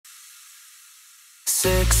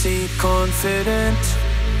Sexy, confident,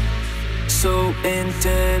 so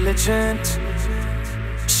intelligent.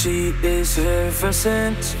 She is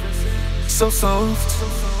effervescent, so soft,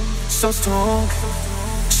 so strong.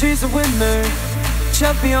 She's a winner,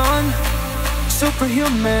 champion,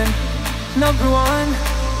 superhuman, number one.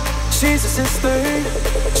 She's a sister,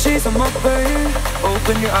 she's a mother.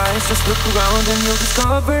 Open your eyes, just look around and you'll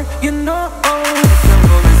discover, you know, it's a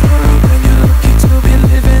woman's world and you're lucky to be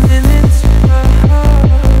living in it.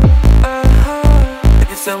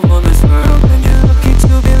 It's a woman's world and you're lucky to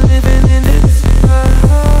be living in it.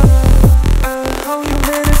 You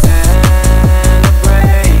better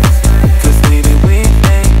celebrate, 'cause baby we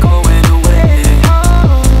ain't going away.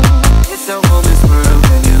 It's a woman's world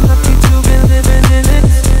and you're lucky to be living in it.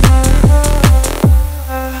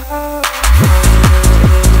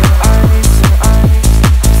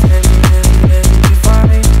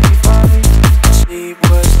 She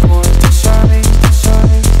was born to shine,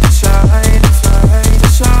 shine, shine, shine,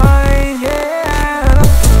 shine, yeah.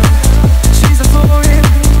 She's a foreign,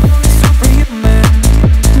 superhuman,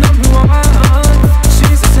 number one.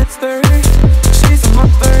 She's a sister, she's a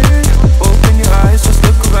mother. Open your eyes, just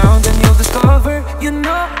look around and you'll discover, you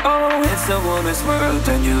know, it's a woman's world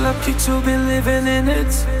and you're lucky to be living in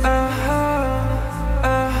it.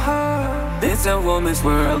 It's a woman's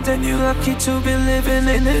world and you're lucky to be living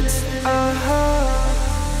in it.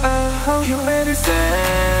 You better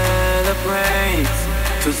celebrate,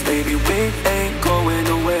 'cause baby we ain't going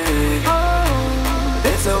away.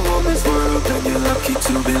 It's a woman's world and you're lucky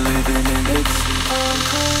to be living in it.